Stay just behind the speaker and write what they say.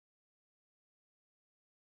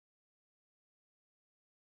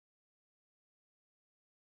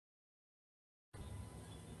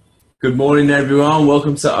Good morning, everyone.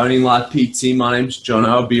 Welcome to Owning Life PT. My name's John.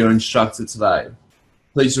 I'll be your instructor today.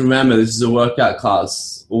 Please remember, this is a workout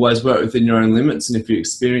class. Always work within your own limits, and if you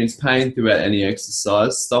experience pain throughout any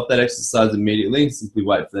exercise, stop that exercise immediately and simply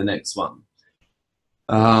wait for the next one.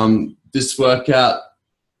 This workout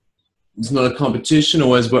is not a competition.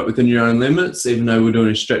 Always work within your own limits. Even though we're doing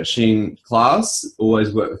a stretching class,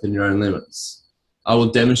 always work within your own limits. I will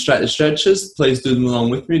demonstrate the stretches. Please do them along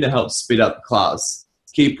with me to help speed up the class.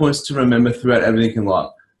 Key points to remember throughout everything in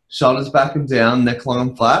life. Shoulders back and down, neck long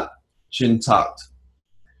and flat, chin tucked.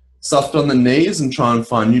 Soft on the knees and try and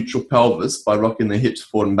find neutral pelvis by rocking the hips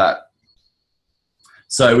forward and back.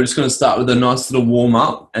 So we're just going to start with a nice little warm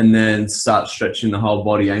up and then start stretching the whole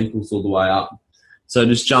body, ankles all the way up. So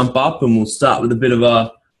just jump up and we'll start with a bit of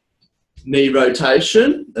a knee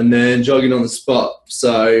rotation and then jogging on the spot.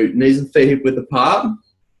 So knees and feet hip width apart.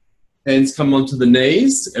 Hands come onto the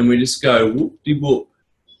knees and we just go whoop-de-whoop.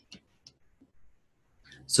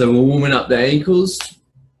 So we're warming up the ankles,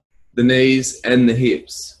 the knees and the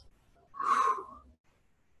hips.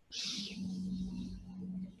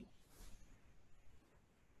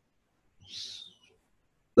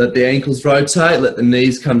 Let the ankles rotate, let the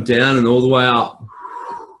knees come down and all the way up.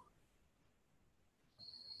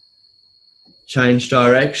 Change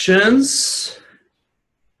directions,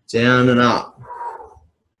 down and up.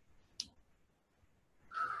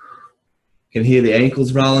 You can hear the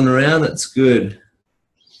ankles rolling around, that's good.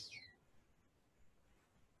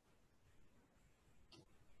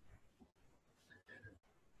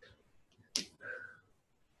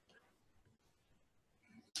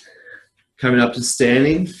 Coming up to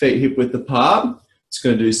standing, feet hip width apart. It's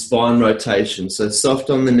going to do spine rotation. So soft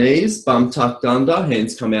on the knees, bum tucked under,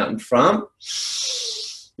 hands come out in front.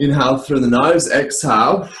 Inhale through the nose,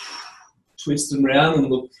 exhale. Twist and round and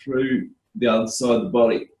look through the other side of the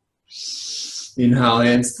body. Inhale,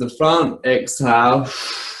 hands to the front, exhale.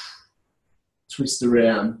 Twist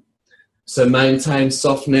around. So maintain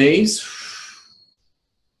soft knees.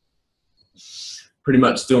 Pretty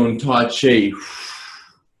much doing Tai Chi.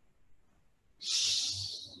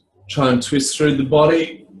 Try and twist through the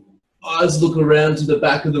body. Eyes look around to the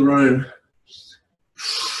back of the room.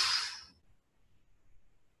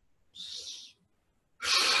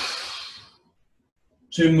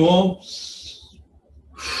 Two more.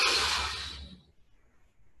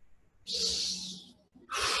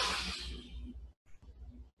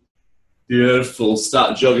 Beautiful.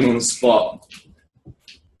 Start jogging on the spot.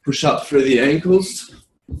 Push up through the ankles.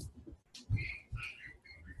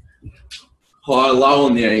 High, low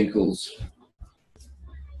on the ankles.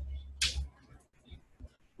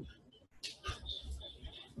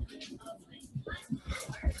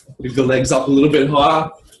 Lift the legs up a little bit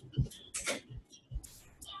higher.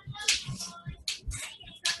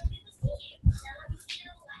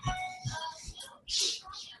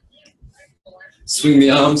 Swing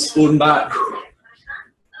the arms forward and back.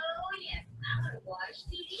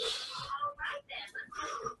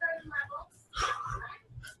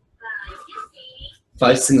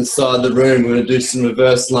 Facing the side of the room, we're going to do some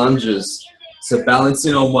reverse lunges. So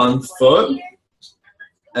balancing on one foot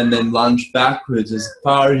and then lunge backwards as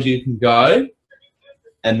far as you can go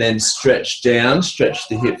and then stretch down, stretch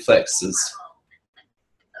the hip flexors.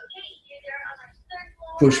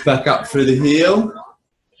 Push back up through the heel,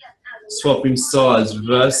 swapping sides,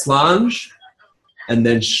 reverse lunge and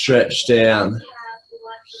then stretch down,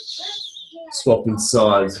 swapping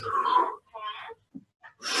sides.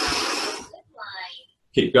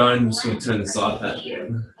 Keep going, I'm just going to turn the side back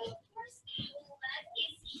down.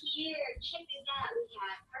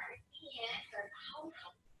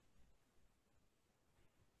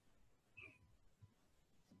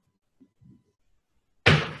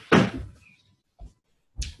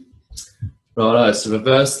 Righto, so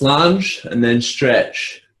reverse lunge and then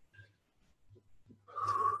stretch.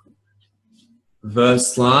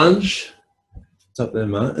 Reverse lunge, it's up there,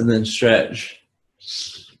 mate, and then stretch.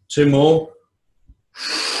 Two more.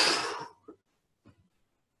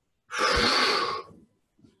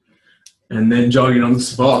 And then jogging on the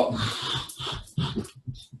spot.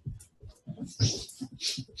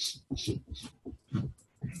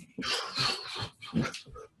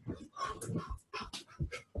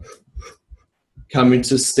 Coming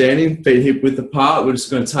to standing, feet hip width apart. We're just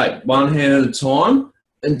going to take one hand at a time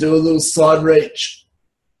and do a little side reach.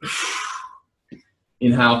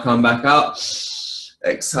 Inhale, come back up.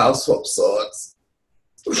 Exhale, swap sides.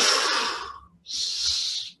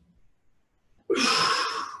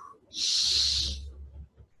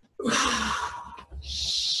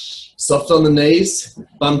 Soft on the knees,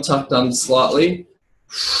 bum tucked under slightly.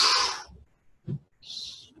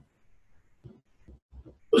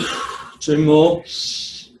 2 more.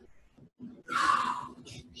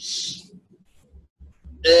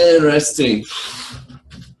 And resting.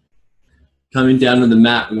 Coming down to the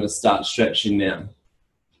mat, we're going to start stretching now.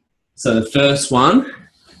 So the first one,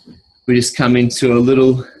 we just come into a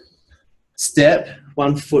little step,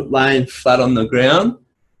 1 foot laying flat on the ground.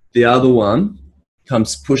 The other one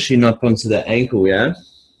comes pushing up onto the ankle, yeah?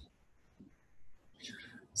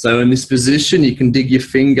 So in this position, you can dig your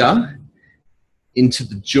finger into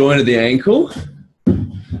the joint of the ankle.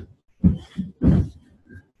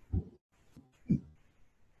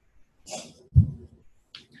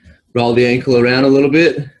 Roll the ankle around a little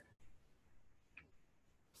bit.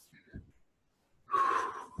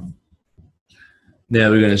 Now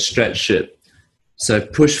we're going to stretch it. So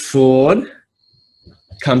push forward,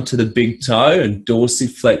 come to the big toe and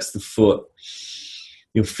dorsiflex the foot.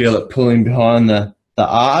 You'll feel it pulling behind the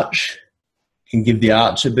arch. You can give the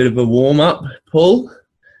arch a bit of a warm-up pull. You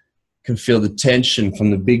can feel the tension from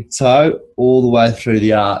the big toe all the way through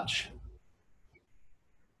the arch.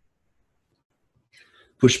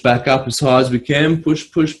 Push back up as high as we can.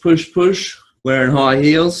 Push, push, push, push. Wearing high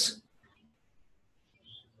heels.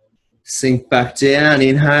 Sink back down.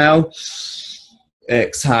 Inhale.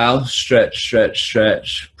 Exhale. Stretch, stretch,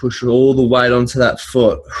 stretch. Push all the weight onto that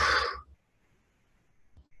foot.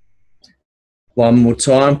 One more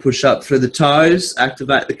time. Push up through the toes.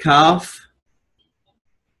 Activate the calf.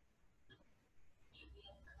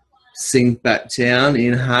 Sink back down.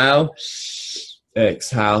 Inhale.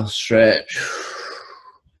 Exhale. Stretch.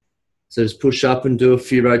 So just push up and do a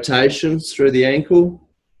few rotations through the ankle.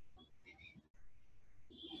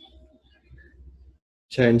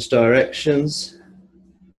 Change directions.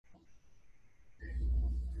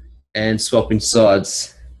 And swapping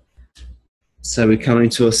sides. So we're coming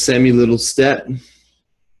to a semi-little step.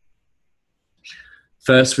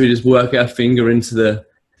 First, we just work our finger into the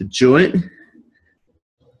joint.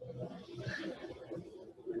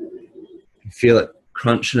 Feel it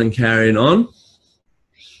crunching and carrying on.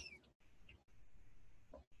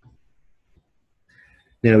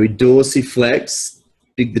 Now we dorsiflex,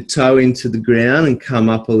 dig the toe into the ground and come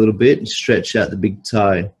up a little bit and stretch out the big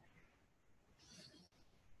toe.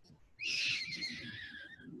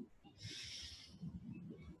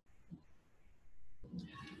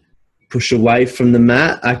 Push away from the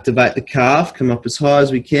mat, activate the calf, come up as high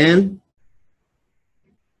as we can.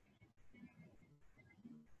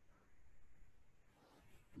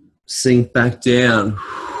 Sink back down,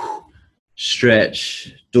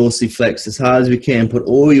 stretch. Dorsiflex as hard as we can. Put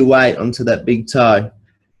all your weight onto that big toe.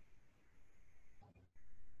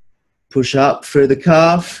 Push up through the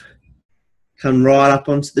calf. Come right up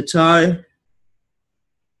onto the toe.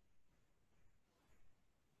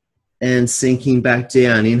 And sinking back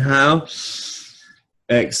down. Inhale.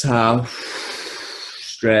 Exhale.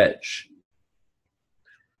 Stretch.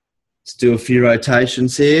 Let's do a few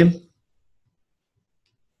rotations here.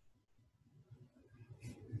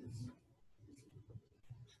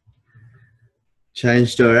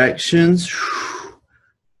 Change directions.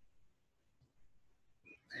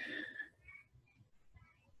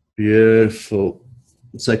 Beautiful.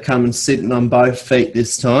 So come and sit on both feet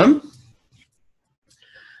this time.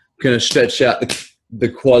 I'm going to stretch out the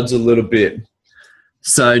quads a little bit.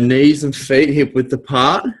 So knees and feet hip width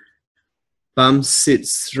apart. Bum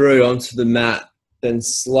sits through onto the mat. Then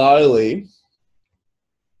slowly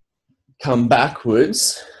come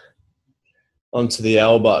backwards onto the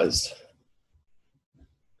elbows.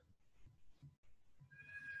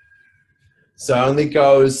 So only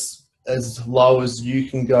go as low as you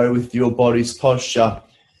can go with your body's posture.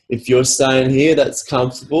 If you're staying here, that's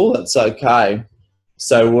comfortable, that's okay.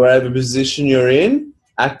 So wherever position you're in,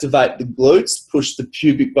 activate the glutes, push the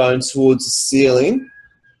pubic bone towards the ceiling.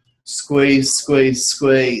 Squeeze, squeeze,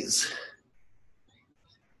 squeeze.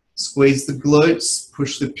 Squeeze the glutes,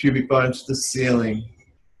 push the pubic bone to the ceiling.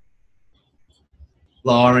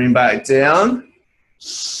 Lowering back down.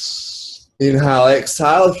 Inhale,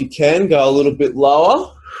 exhale. If you can, go a little bit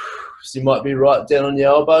lower. So you might be right down on your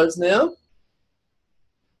elbows now.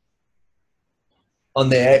 On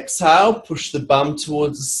the exhale, push the bum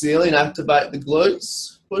towards the ceiling, activate the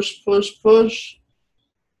glutes. Push, push, push.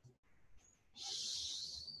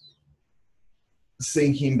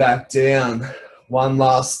 Sinking back down. One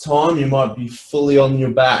last time, you might be fully on your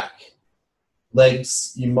back.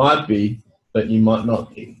 Legs, you might be, but you might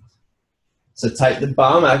not be. So take the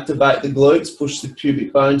bum, activate the glutes, push the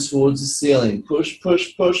pubic bone towards the ceiling. Push,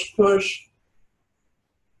 push, push, push.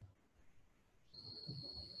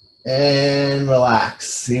 And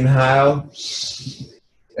relax. Inhale.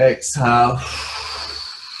 Exhale.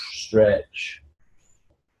 Stretch.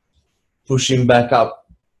 Pushing back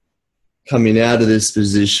up coming out of this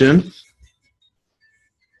position,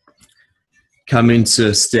 come into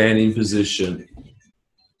a standing position.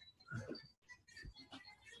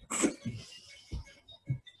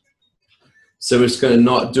 So we're just going to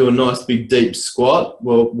not do a nice big deep squat.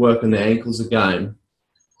 We'll work on the ankles again.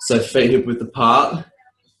 So feet hip width apart,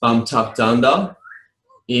 bum tucked under.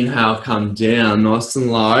 Inhale, come down nice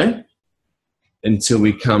and low until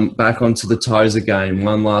we come back onto the toes again.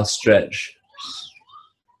 One last stretch.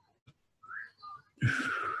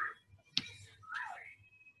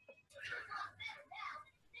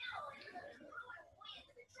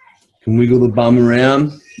 Can wiggle the bum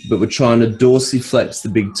around, but we're trying to dorsiflex the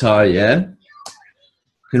big toe, yeah?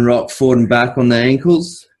 Can rock forward and back on the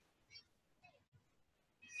ankles.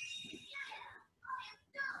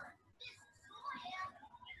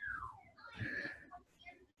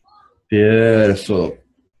 Beautiful.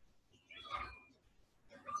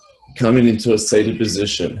 Coming into a seated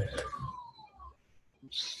position.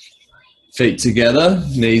 Feet together,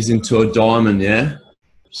 knees into a diamond, yeah?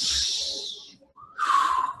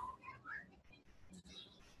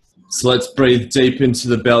 So let's breathe deep into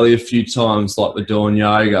the belly a few times like we're doing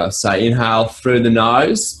yoga. So inhale through the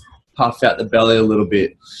nose, puff out the belly a little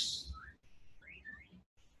bit.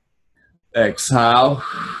 Exhale,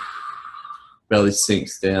 belly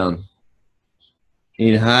sinks down.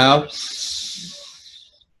 Inhale.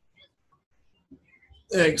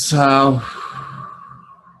 Exhale.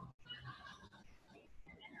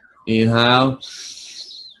 Inhale.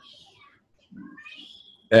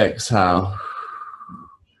 Exhale.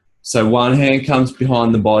 So one hand comes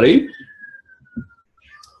behind the body.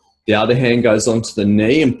 The other hand goes onto the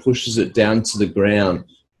knee and pushes it down to the ground.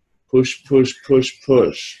 Push, push, push,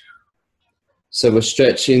 push. So we're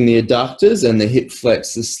stretching the adductors and the hip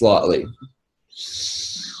flexors slightly.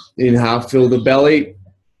 Inhale, fill the belly.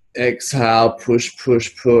 Exhale, push,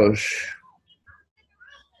 push, push.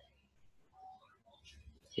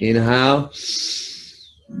 Inhale.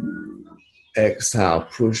 Exhale,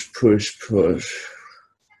 push, push, push.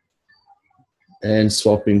 And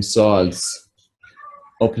swapping sides.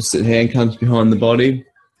 Opposite hand comes behind the body.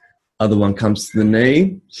 Other one comes to the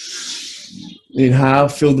knee. Inhale,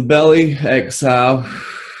 fill the belly. Exhale.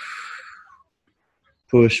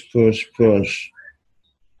 Push, push, push.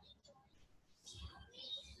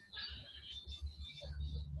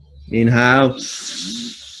 Inhale.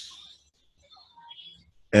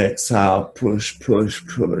 Exhale, push, push,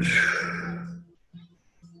 push.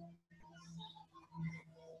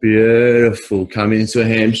 Beautiful. Coming into a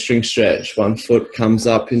hamstring stretch. One foot comes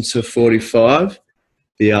up into 45,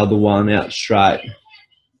 the other one out straight.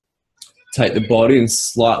 Take the body and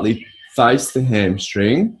slightly face the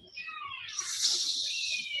hamstring.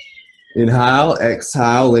 Inhale,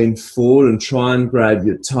 exhale, lean forward and try and grab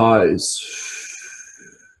your toes.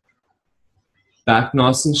 Back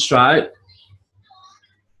nice and straight.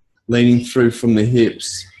 Leaning through from the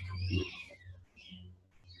hips.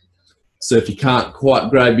 So if you can't quite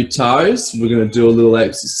grab your toes, we're going to do a little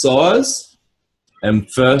exercise. And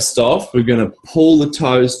first off, we're going to pull the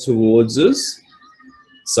toes towards us.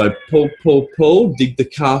 So pull, pull, pull, dig the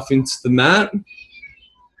calf into the mat.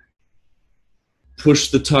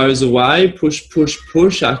 Push the toes away, push, push,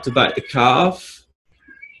 push, activate the calf.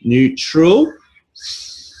 Neutral.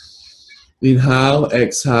 Inhale,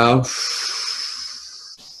 exhale.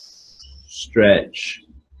 Stretch.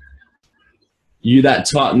 You that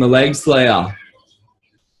tighten the legs, Leah.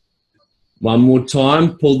 One more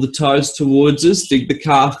time. Pull the toes towards us. Dig the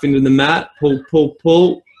calf into the mat. Pull, pull,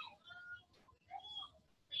 pull.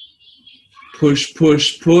 Push,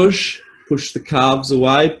 push, push. Push the calves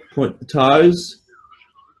away. Point the toes.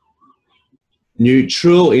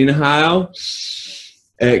 Neutral. Inhale.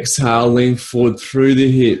 Exhale. Lean forward through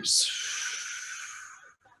the hips.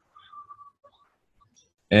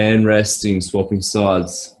 And resting. Swapping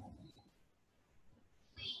sides.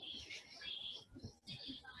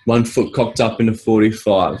 One foot cocked up into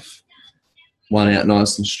 45. One out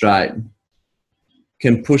nice and straight.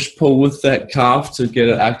 Can push pull with that calf to get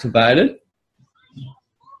it activated.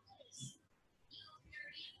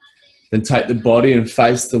 Then take the body and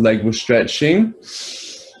face the leg we're stretching.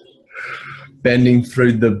 Bending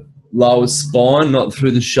through the lower spine, not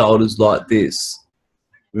through the shoulders like this.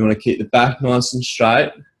 We want to keep the back nice and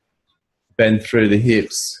straight. Bend through the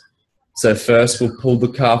hips. So first we'll pull the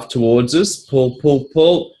calf towards us. Pull, pull,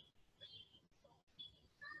 pull.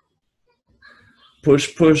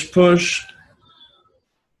 Push, push, push.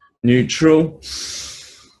 Neutral.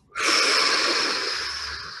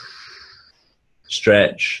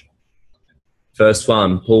 Stretch. First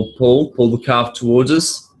one, pull, pull. Pull the calf towards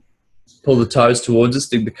us. Pull the toes towards us.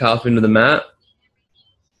 Dig the calf into the mat.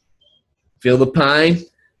 Feel the pain.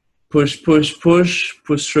 Push, push, push.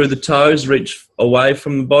 Push through the toes. Reach away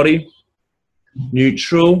from the body.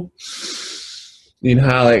 Neutral.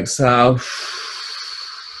 Inhale, exhale.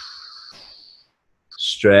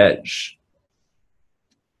 Stretch.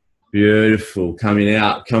 Beautiful. Coming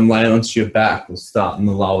out. Come lay onto your back. We'll start in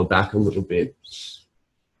the lower back a little bit.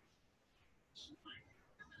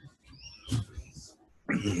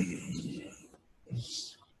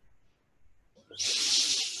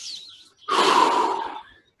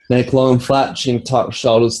 Neck long, flat, chin tucked,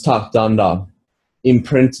 shoulders tucked under.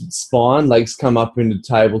 Imprinted spine, legs come up into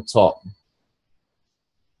tabletop.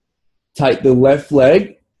 Take the left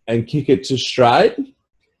leg and kick it to straight.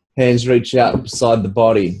 Hands reach out beside the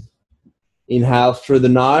body. Inhale through the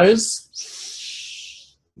nose.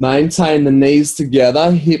 Maintain the knees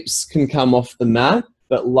together. Hips can come off the mat,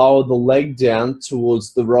 but lower the leg down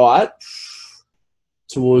towards the right,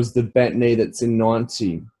 towards the bent knee that's in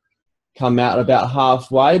 90. Come out about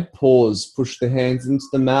halfway, pause, push the hands into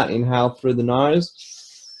the mat, inhale through the nose.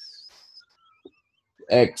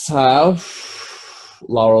 Exhale,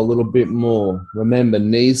 lower a little bit more. Remember,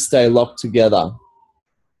 knees stay locked together.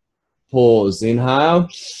 Pause, inhale.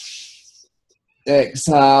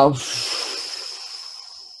 Exhale.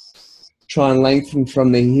 Try and lengthen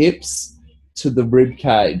from the hips to the rib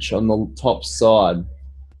cage on the top side.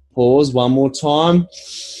 Pause one more time.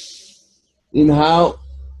 Inhale.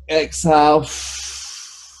 Exhale.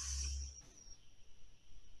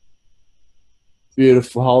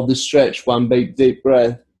 Beautiful. Hold the stretch. One big deep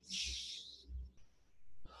breath.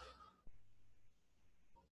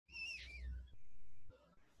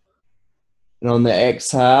 And on the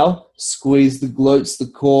exhale, squeeze the glutes, the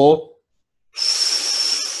core.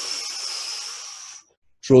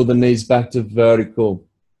 Draw the knees back to vertical.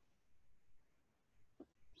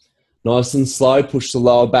 Nice and slow. Push the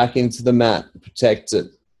lower back into the mat. Protect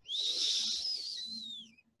it.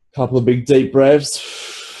 Couple of big deep breaths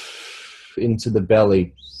into the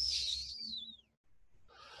belly.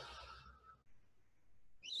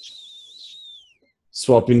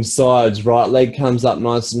 Swapping sides. Right leg comes up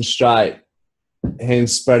nice and straight.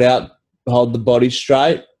 Hands spread out. Hold the body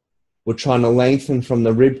straight. We're trying to lengthen from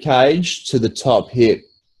the rib cage to the top hip.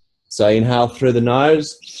 So inhale through the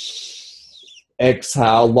nose.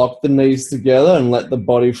 Exhale, lock the knees together and let the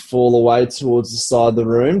body fall away towards the side of the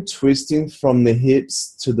room, twisting from the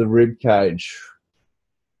hips to the rib cage.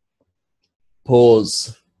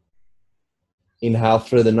 Pause. Inhale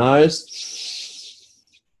through the nose.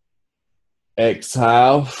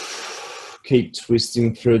 Exhale. Keep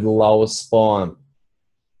twisting through the lower spine.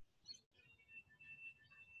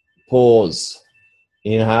 Pause.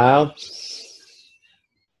 Inhale.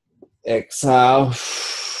 Exhale.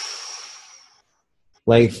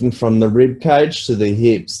 Lengthen from the rib cage to the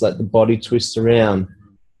hips. Let the body twist around.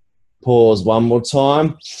 Pause one more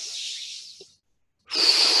time.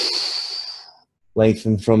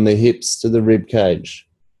 Lengthen from the hips to the rib cage.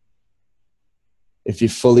 If you're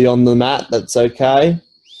fully on the mat, that's okay.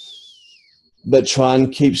 But try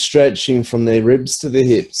and keep stretching from the ribs to the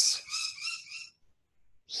hips.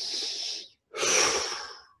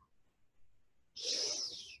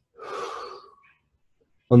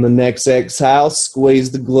 On the next exhale, squeeze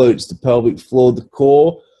the glutes, the pelvic floor, the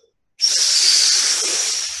core.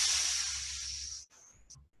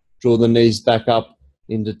 Draw the knees back up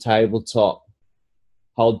into tabletop.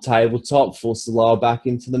 Hold tabletop, force the lower back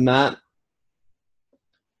into the mat.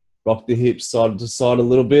 Rock the hips side to side a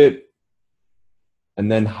little bit. And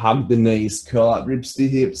then hug the knees, curl up ribs to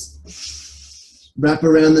hips. Wrap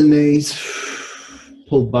around the knees.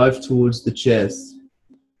 Pull both towards the chest.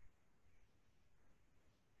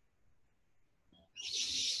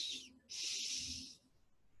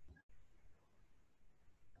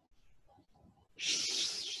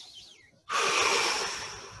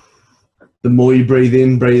 The more you breathe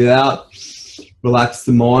in, breathe out, relax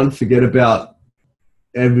the mind, forget about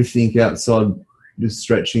everything outside this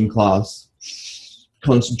stretching class.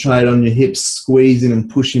 Concentrate on your hips, squeezing and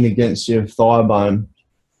pushing against your thigh bone.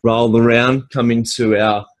 Roll around, come into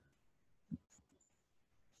our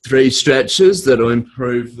 3 stretches that will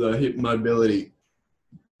improve the hip mobility.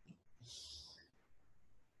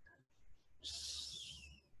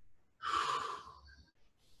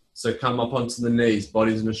 So come up onto the knees,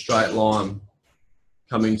 body's in a straight line.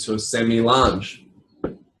 Come into a semi-lunge.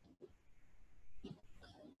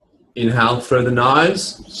 Inhale through the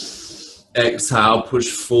nose. Exhale,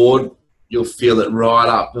 push forward. You'll feel it right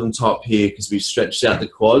up on top here because we've stretched out the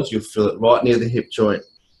quads. You'll feel it right near the hip joint.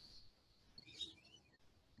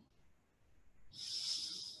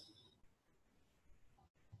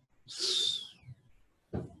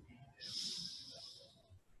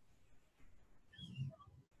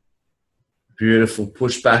 Beautiful.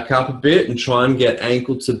 Push back up a bit and try and get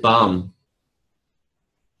ankle to bum.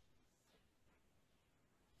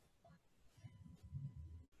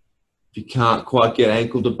 If you can't quite get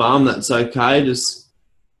ankle to bum, that's okay. Just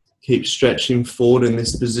keep stretching forward in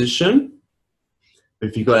this position.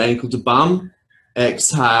 If you've got ankle to bum,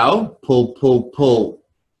 exhale, pull, pull, pull.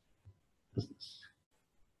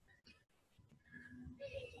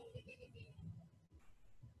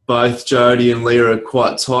 Both Jody and Leah are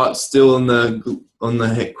quite tight still on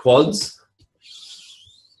the hip quads.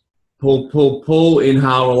 Pull, pull, pull.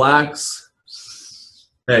 Inhale, relax.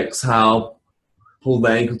 Exhale, pull the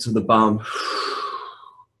ankle to the bum.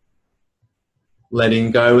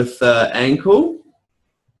 Letting go with the ankle.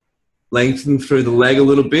 Lengthen through the leg a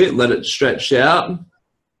little bit. Let it stretch out. A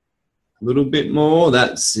little bit more.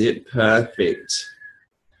 That's it. Perfect.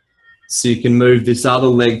 So you can move this other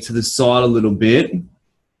leg to the side a little bit.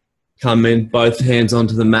 Come in, both hands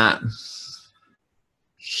onto the mat.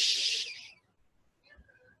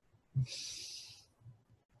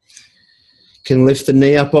 Can lift the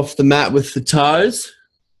knee up off the mat with the toes.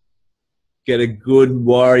 Get a good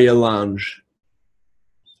warrior lunge.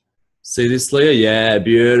 See this, Leah? Yeah,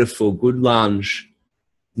 beautiful. Good lunge.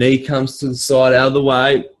 Knee comes to the side, out of the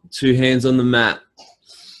way. 2 hands on the mat.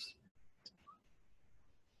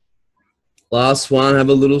 Last one, have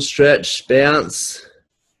a little stretch, bounce.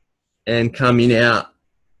 And coming out.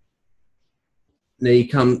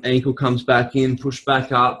 Ankle comes back in, push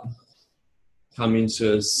back up. Come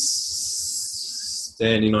into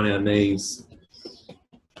standing on our knees.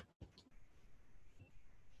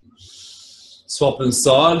 Swap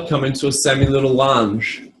inside, come into a semi-little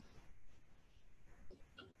lunge.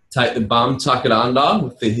 Take the bum, tuck it under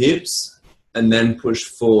with the hips, and then push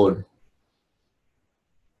forward.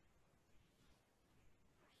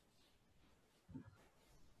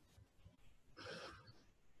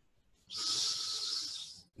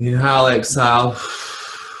 Inhale, exhale.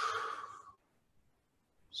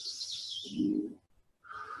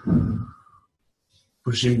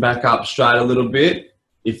 Pushing back up straight a little bit.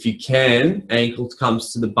 If you can, ankle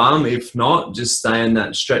comes to the bum. If not, just stay in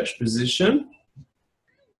that stretch position.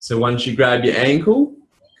 So once you grab your ankle,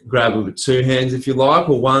 grab it with 2 hands if you like,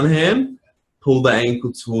 or 1 hand, pull the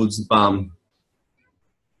ankle towards the bum.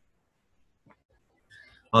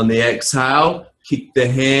 On the exhale, kick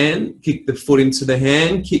the foot into the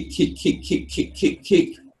hand, kick, kick, kick, kick, kick, kick,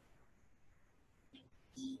 kick.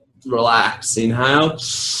 Relax, inhale.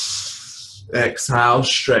 Exhale,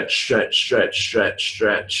 stretch, stretch, stretch, stretch,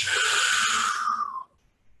 stretch.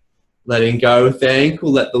 Letting go with the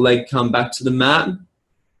ankle, let the leg come back to the mat.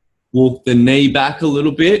 Walk the knee back a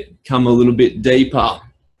little bit, come a little bit deeper.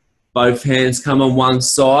 Both hands come on one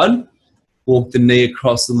side, walk the knee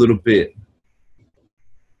across a little bit.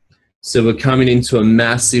 So we're coming into a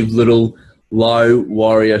massive little low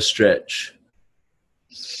warrior stretch.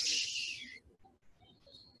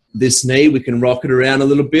 This knee, we can rock it around a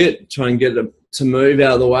little bit, try and get it to move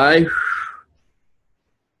out of the way.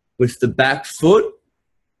 With the back foot,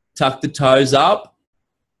 tuck the toes up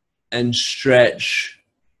and stretch.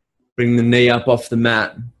 Bring the knee up off the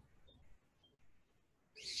mat.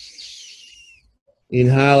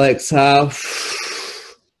 Inhale, exhale.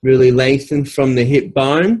 Really lengthen from the hip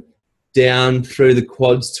bone down through the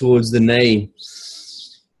quads towards the knee.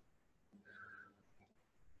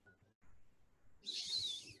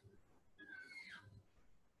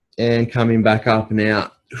 And coming back up and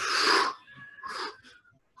out.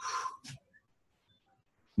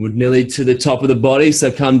 We're nearly to the top of the body,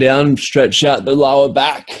 so come down, stretch out the lower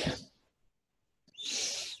back.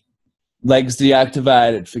 Legs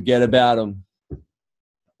deactivated, forget about them.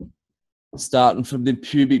 Starting from the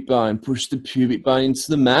pubic bone, push the pubic bone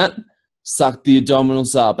into the mat, suck the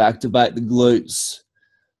abdominals up, activate the glutes.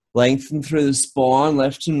 Lengthen through the spine,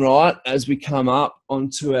 left and right, as we come up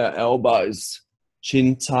onto our elbows.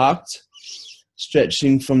 Chin tucked,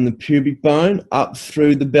 stretching from the pubic bone up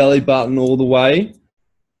through the belly button all the way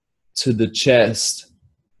to the chest.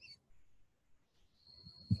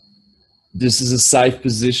 This is a safe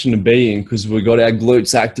position to be in because we've got our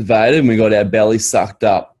glutes activated and we've got our belly sucked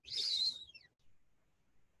up.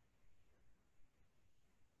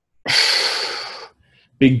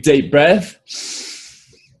 Big deep breath.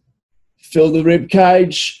 Fill the rib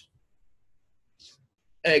cage.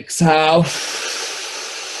 Exhale.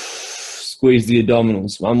 Squeeze the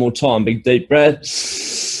abdominals. One more time. Big deep breath.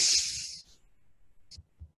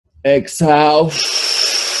 Exhale.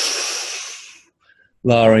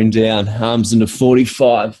 Lowering down. Arms into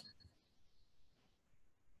 45.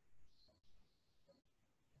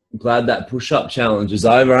 I'm glad that push-up challenge is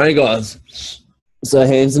over, eh, guys? So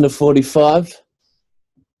hands into 45.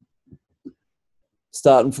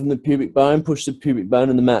 Starting from the pubic bone, push the pubic bone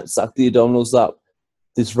in the mat, suck the abdominals up.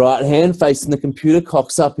 This right hand facing the computer,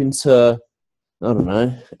 cocks up into, I don't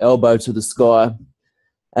know, elbow to the sky.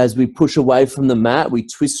 As we push away from the mat, we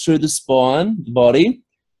twist through the spine, the body,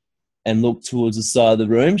 and look towards the side of the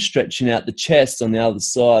room, stretching out the chest on the other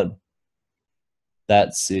side.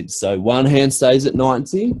 That's it. So one hand stays at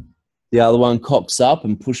 90, the other one cocks up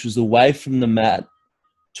and pushes away from the mat.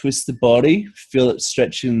 Twist the body, feel it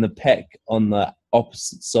stretching the pec on the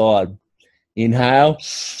opposite side. Inhale,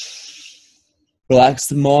 relax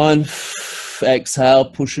the mind. Exhale,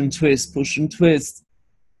 push and twist, push and twist.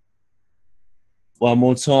 One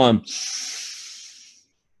more time.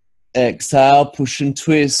 Exhale, push and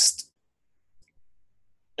twist.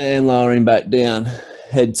 And lowering back down.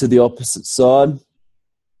 Head to the opposite side.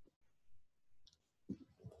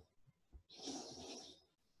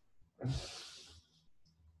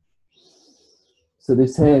 So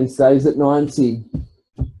this hand stays at 90.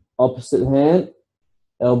 Opposite hand,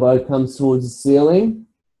 elbow comes towards the ceiling.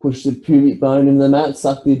 Push the pubic bone into the mat,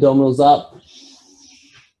 suck the abdominals up.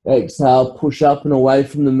 Exhale, push up and away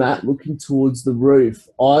from the mat, looking towards the roof.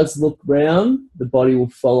 Eyes look round, the body will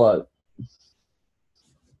follow.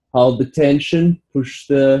 Hold the tension, push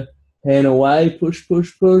the hand away, push,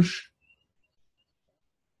 push, push.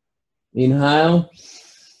 Inhale.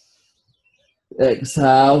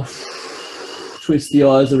 Exhale. Twist the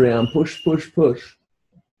eyes around, push, push, push.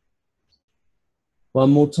 One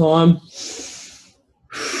more time.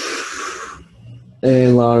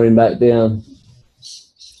 And lowering back down.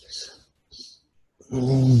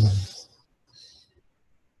 We'll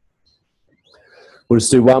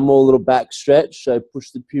just do one more little back stretch. So push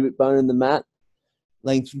the pubic bone in the mat,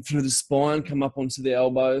 lengthen through the spine, come up onto the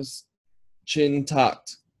elbows, chin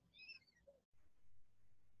tucked.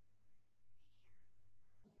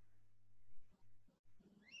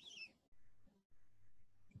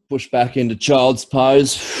 Push back into child's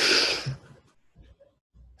pose.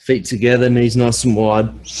 Feet together, knees nice and wide.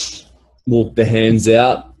 Walk the hands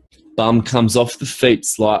out. Bum comes off the feet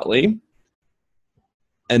slightly.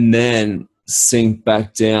 And then sink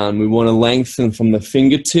back down. We want to lengthen from the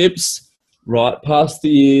fingertips, right past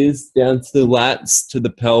the ears, down to the lats, to the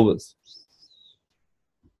pelvis.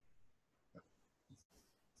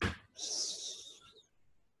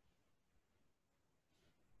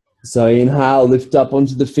 So inhale, lift up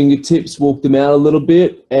onto the fingertips, walk them out a little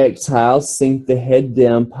bit. Exhale, sink the head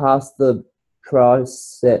down past the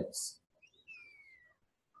triceps.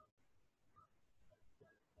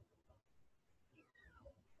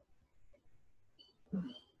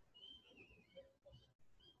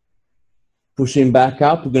 Pushing back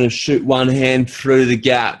up, we're going to shoot one hand through the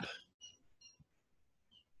gap.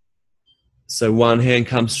 So one hand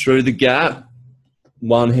comes through the gap.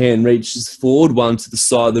 One hand reaches forward, one to the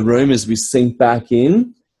side of the room as we sink back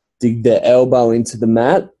in. Dig the elbow into the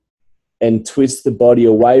mat and twist the body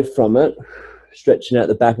away from it, stretching out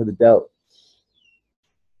the back of the delt.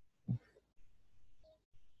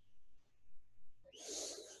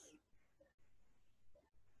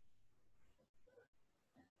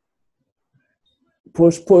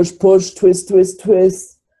 Push, push, push, twist, twist,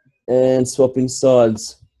 twist, and swapping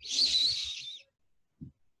sides.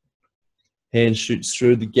 Hand shoots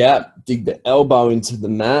through the gap, dig the elbow into the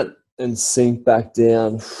mat and sink back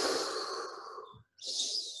down.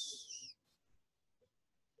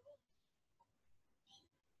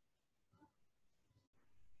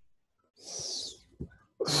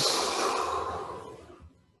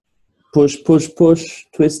 Push, push, push,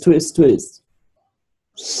 twist, twist, twist.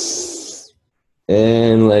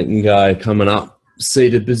 And letting go, coming up.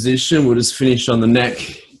 Seated position, we'll just finish on the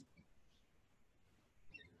neck.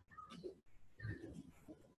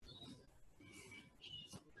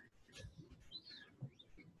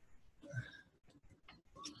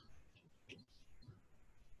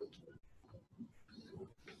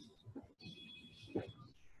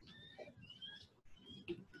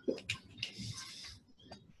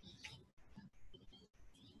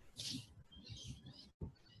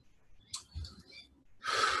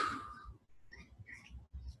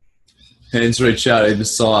 Hands reach out either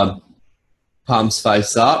side. Palms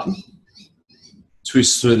face up.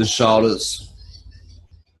 Twist through the shoulders.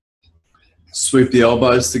 Sweep the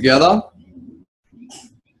elbows together.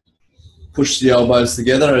 Push the elbows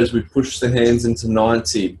together as we push the hands into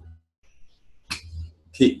 90.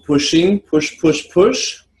 Keep pushing, push, push,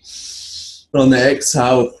 push. And on the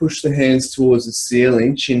exhale, we'll push the hands towards the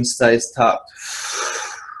ceiling. Chin stays tucked.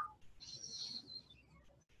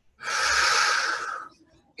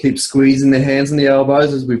 Keep squeezing the hands and the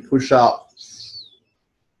elbows as we push up.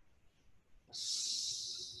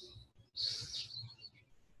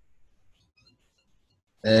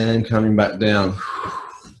 And coming back down.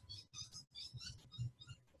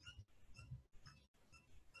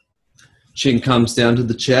 Chin comes down to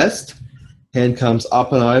the chest. Hand comes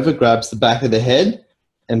up and over, grabs the back of the head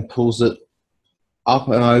and pulls it up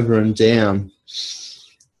and over and down.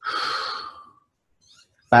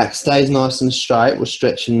 Back stays nice and straight. We're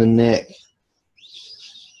stretching the neck.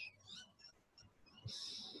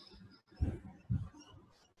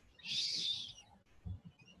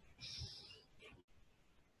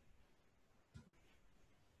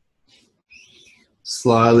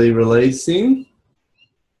 Slowly releasing.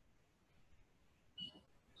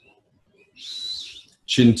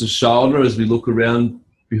 Chin to shoulder as we look around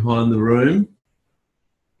behind the room.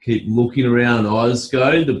 Keep looking around, eyes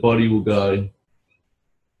go, the body will go.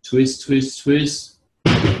 Twist, twist, twist.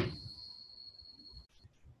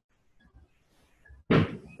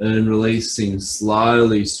 And releasing,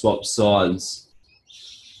 slowly swap sides.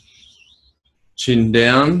 Chin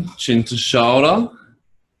down, chin to shoulder.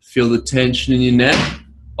 Feel the tension in your neck.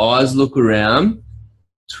 Eyes look around.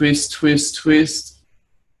 Twist, twist, twist.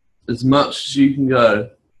 As much as you can go.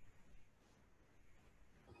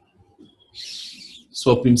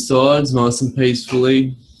 Swapping sides nice and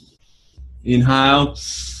peacefully. Inhale.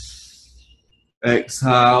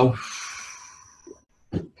 Exhale.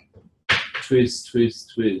 Twist,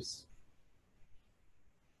 twist, twist.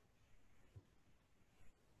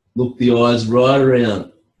 Look the eyes right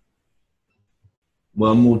around.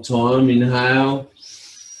 One more time. Inhale.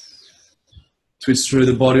 Twist through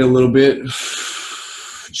the body a little bit.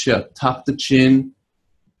 Tuck the chin.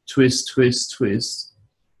 Twist, twist, twist.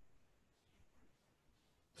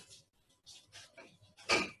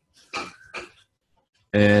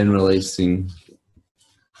 And releasing.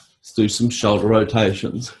 Let's do some shoulder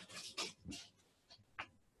rotations.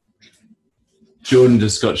 Jordan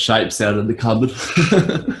just got shapes out of the cupboard.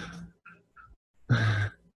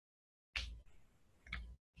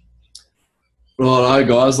 Righto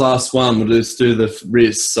guys, last one. We'll just do the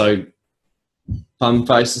wrists. So thumb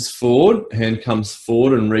faces forward, hand comes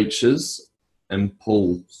forward and reaches and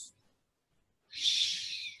pulls.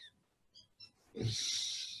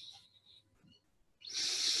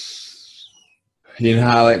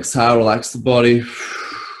 Inhale, exhale, relax the body.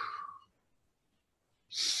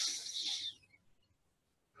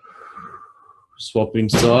 Swapping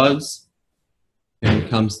sides. Hand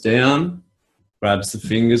comes down, grabs the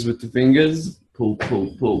fingers with the fingers, pull,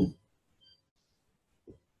 pull, pull.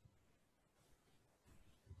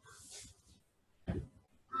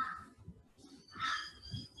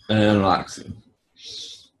 And relaxing.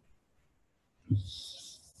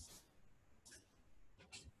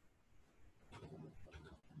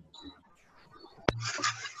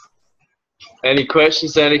 Any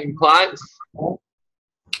questions, any complaints?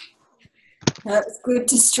 It was good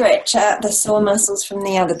to stretch out the sore muscles from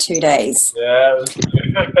the other 2 days. Yeah, it was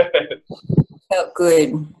good. Felt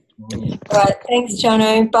good. All right, thanks,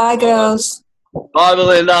 Jono. Bye, girls. Bye,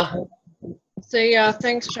 Belinda. See ya.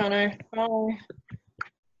 Thanks, Jono. Bye.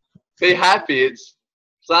 Be happy. It's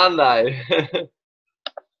Sunday.